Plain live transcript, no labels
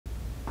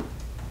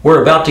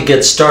We're about to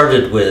get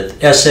started with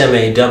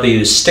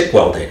SMAW stick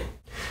welding.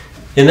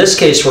 In this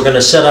case, we're going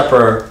to set up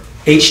our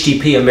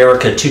HTP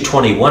America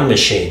 221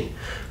 machine,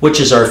 which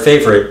is our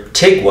favorite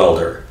TIG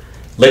welder,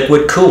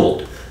 liquid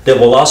cooled, that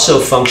will also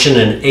function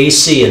in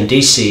AC and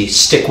DC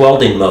stick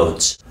welding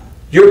modes.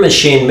 Your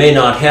machine may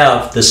not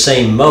have the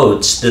same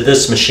modes that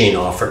this machine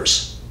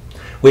offers.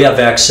 We have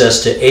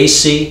access to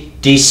AC,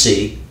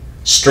 DC,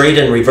 straight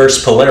and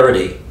reverse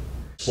polarity.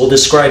 We'll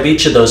describe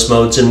each of those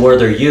modes and where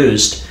they're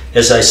used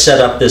as I set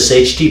up this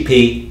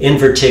HTP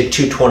Invertig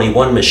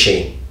 221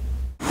 machine.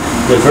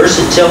 The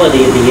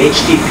versatility of the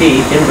HTP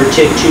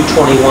Invertig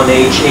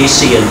 221H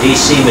AC and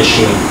DC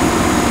machine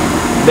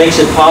makes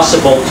it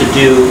possible to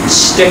do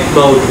stick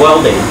mode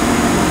welding.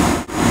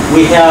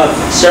 We have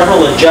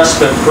several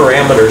adjustment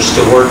parameters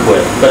to work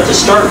with, but to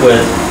start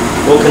with,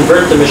 we'll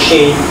convert the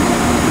machine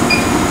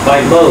by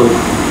mode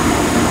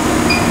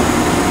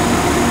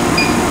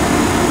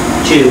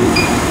to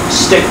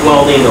stick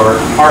welding or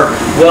arc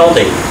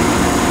welding.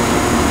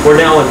 We're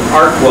now in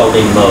arc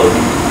welding mode.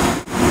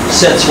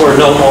 Since we're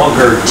no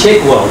longer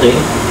TIG welding,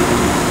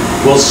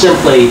 we'll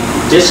simply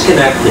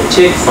disconnect the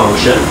TIG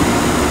function,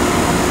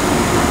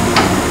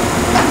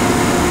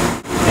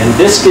 and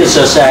this gives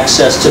us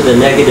access to the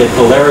negative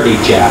polarity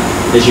jack.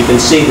 As you can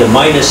see, the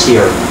minus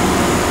here,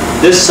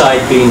 this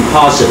side being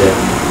positive.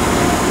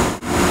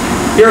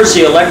 Here's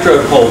the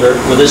electrode holder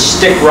with a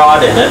stick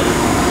rod in it,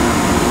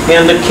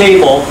 and the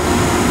cable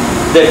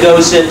that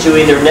goes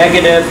into either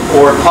negative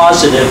or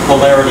positive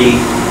polarity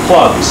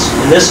plugs.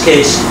 In this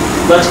case,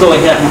 let's go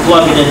ahead and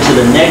plug it into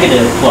the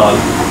negative plug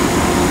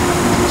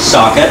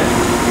socket,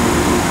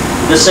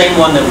 the same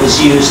one that was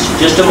used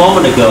just a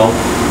moment ago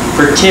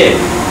for TIG.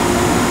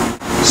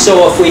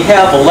 So if we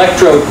have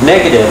electrode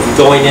negative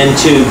going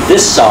into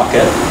this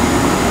socket,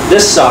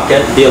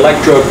 the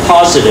electrode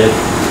positive,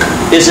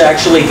 is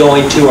actually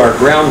going to our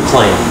ground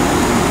clamp.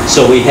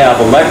 So we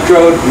have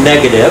electrode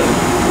negative,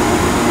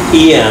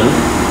 EN,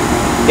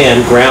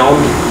 and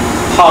ground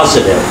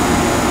positive.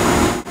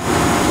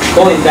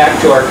 Going back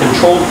to our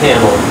control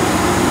panel,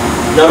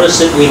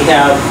 notice that we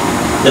have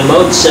the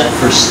mode set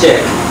for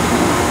stick.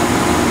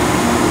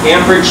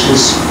 Amperage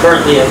is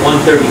currently at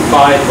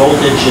 135,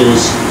 voltage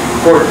is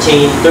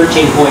 13.9,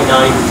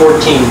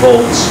 14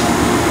 volts.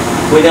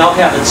 We now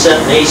have it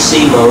set in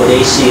AC mode,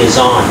 AC is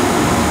on.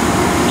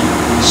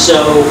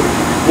 So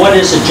what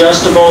is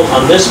adjustable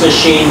on this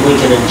machine, we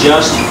can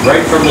adjust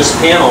right from this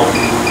panel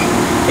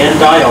and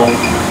dial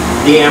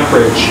the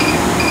amperage,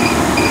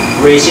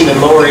 raising and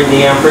lowering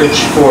the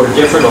amperage for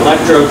different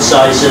electrode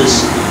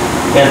sizes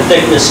and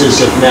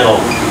thicknesses of metal.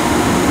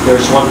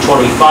 There's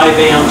 125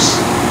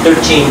 amps,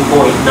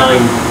 13.9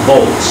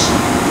 volts.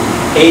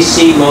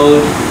 AC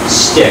mode,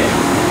 stick.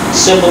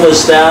 Simple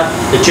as that.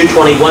 The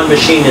 221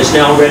 machine is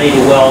now ready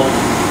to weld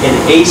in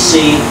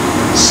AC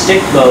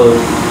stick mode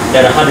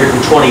at 125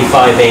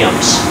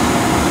 amps.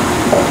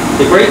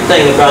 The great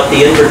thing about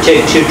the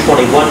Invertig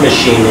 221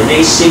 machine in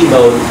AC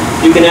mode,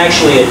 you can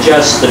actually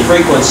adjust the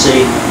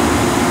frequency,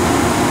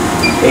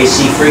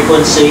 AC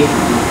frequency.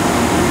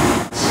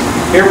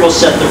 Here we'll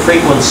set the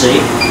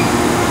frequency.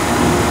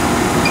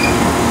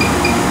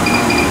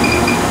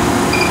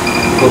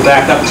 Go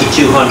back up to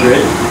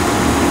 200.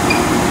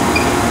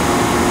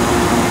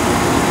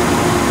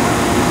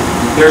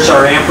 Here's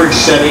our amperage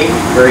setting,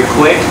 very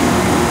quick,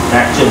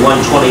 back to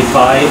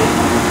 125.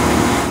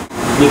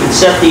 We can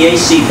set the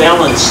AC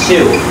balance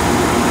too,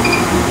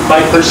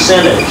 by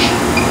percentage.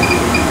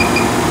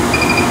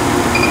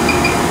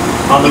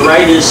 On the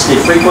right is the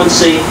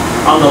frequency,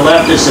 on the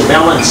left is the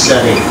balance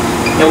setting.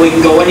 And we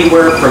can go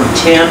anywhere from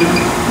 10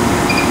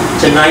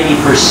 to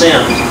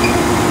 90%.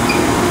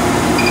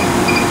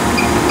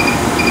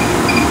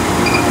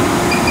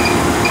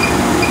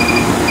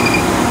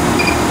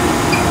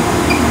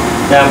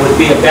 That would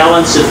be a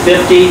balance of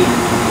 50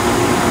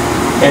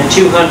 and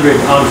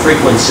 200 on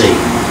frequency.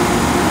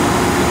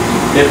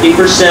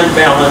 50%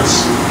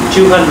 balance,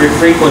 200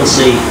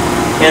 frequency,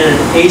 and an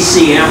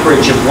AC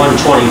amperage of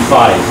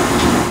 125.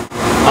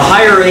 A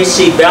higher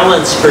AC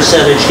balance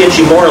percentage gives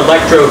you more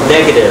electrode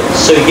negative,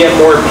 so you get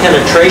more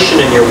penetration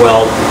in your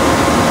weld,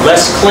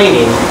 less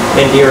cleaning,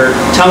 and your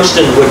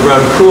tungsten would run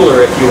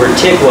cooler if you were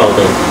TIG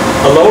welding.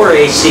 A lower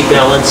AC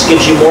balance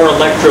gives you more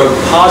electrode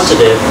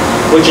positive,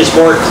 which is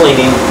more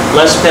cleaning,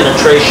 less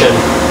penetration,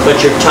 but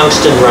your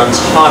tungsten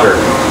runs hotter.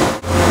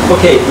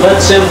 Okay,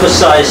 let's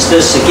emphasize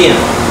this again.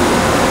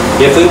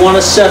 If we want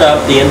to set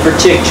up the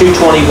Invertig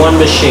 221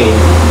 machine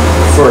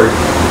for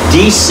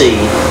DC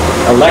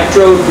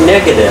electrode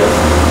negative,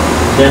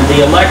 then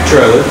the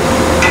electrode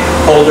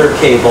holder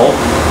cable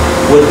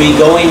would be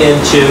going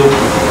into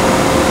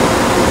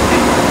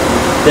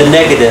the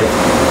negative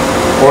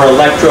or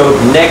electrode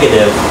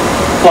negative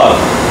plug.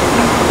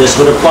 This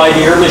would apply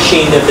to your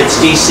machine if it's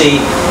DC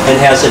and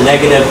has a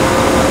negative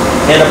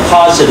and a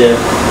positive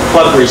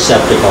plug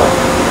receptacle.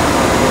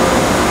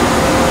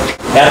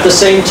 At the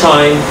same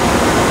time,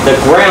 the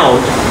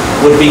ground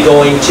would be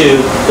going to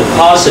the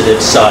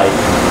positive side.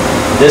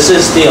 This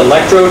is the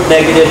electrode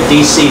negative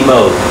DC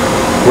mode.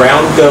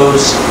 Ground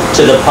goes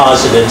to the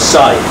positive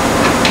side.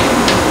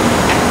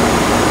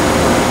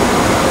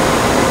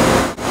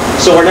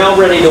 So we're now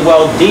ready to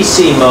weld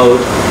DC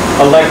mode,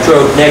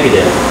 electrode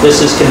negative.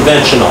 This is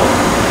conventional.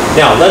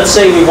 Now, let's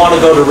say we want to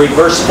go to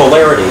reverse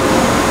polarity.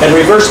 And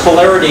reverse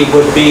polarity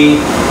would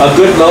be a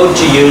good mode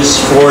to use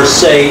for,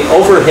 say,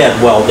 overhead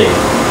welding.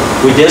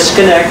 We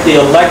disconnect the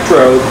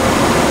electrode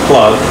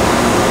plug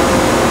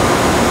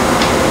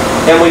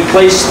and we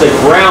place the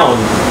ground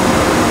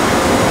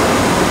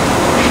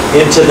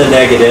into the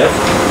negative.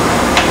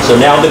 So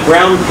now the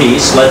ground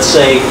piece, let's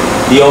say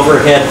the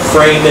overhead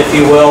frame, if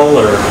you will,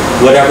 or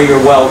whatever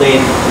you're welding,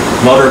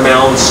 motor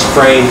mounts,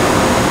 frame,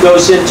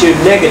 goes into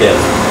negative.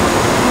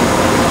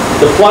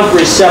 The plug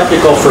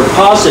receptacle for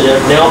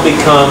positive now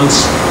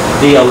becomes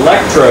the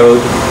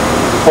electrode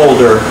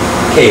holder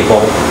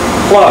cable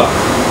plug.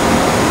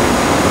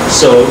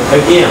 So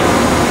again,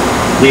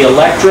 the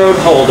electrode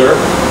holder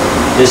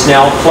is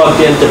now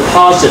plugged into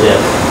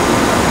positive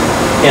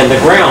and the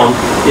ground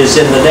is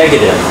in the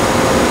negative.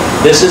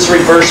 This is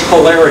reverse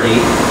polarity,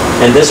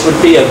 and this would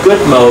be a good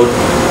mode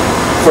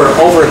for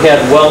overhead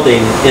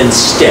welding in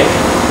stick.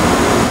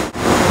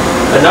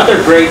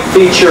 Another great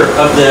feature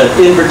of the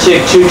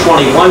Invertig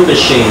 221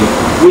 machine,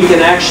 we can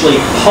actually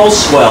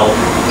pulse weld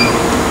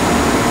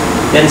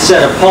and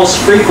set a pulse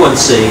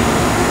frequency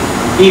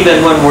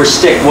even when we're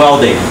stick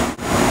welding.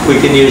 We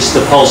can use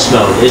the pulse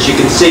mode. As you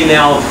can see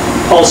now,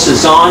 pulse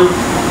is on,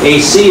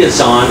 AC is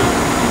on,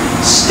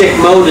 stick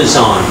mode is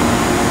on.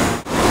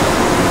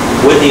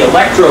 With the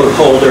electrode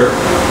holder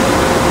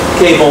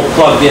cable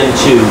plugged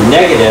into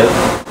negative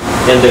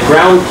and the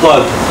ground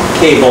plug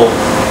cable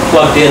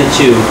plugged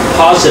into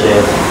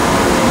positive,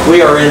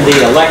 we are in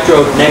the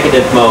electrode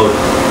negative mode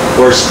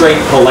or straight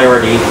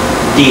polarity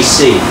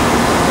DC.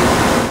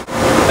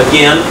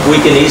 Again, we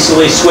can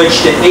easily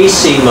switch to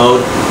AC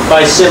mode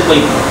by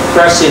simply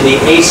pressing the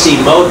AC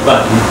mode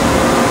button.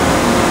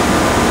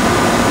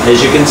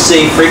 As you can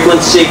see,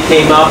 frequency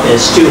came up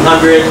as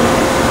 200.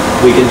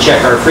 We can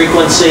check our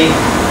frequency.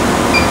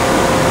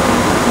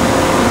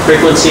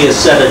 Frequency is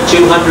set at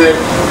 200.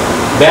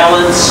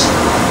 Balance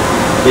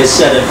is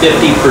set at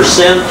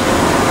 50%.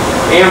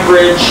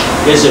 Amperage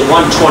is at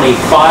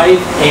 125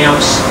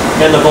 amps,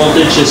 and the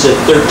voltage is at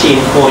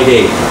 13.8.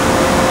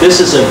 This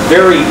is a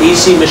very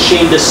easy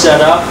machine to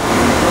set up,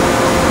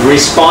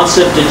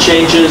 responsive to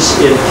changes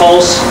in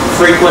pulse,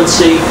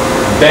 frequency,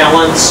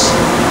 balance,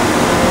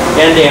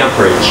 and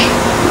amperage.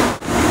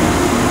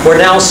 We're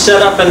now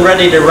set up and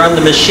ready to run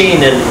the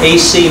machine in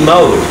AC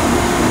mode.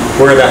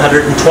 We're at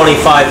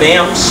 125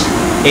 amps,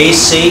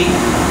 AC.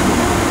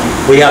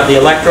 We have the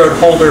electrode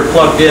holder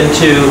plugged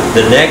into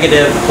the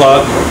negative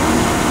plug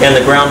and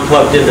the ground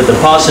plugged into the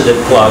positive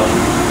plug.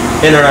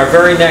 And in our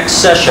very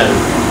next session,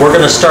 we're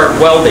going to start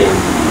welding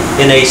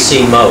in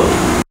AC mode.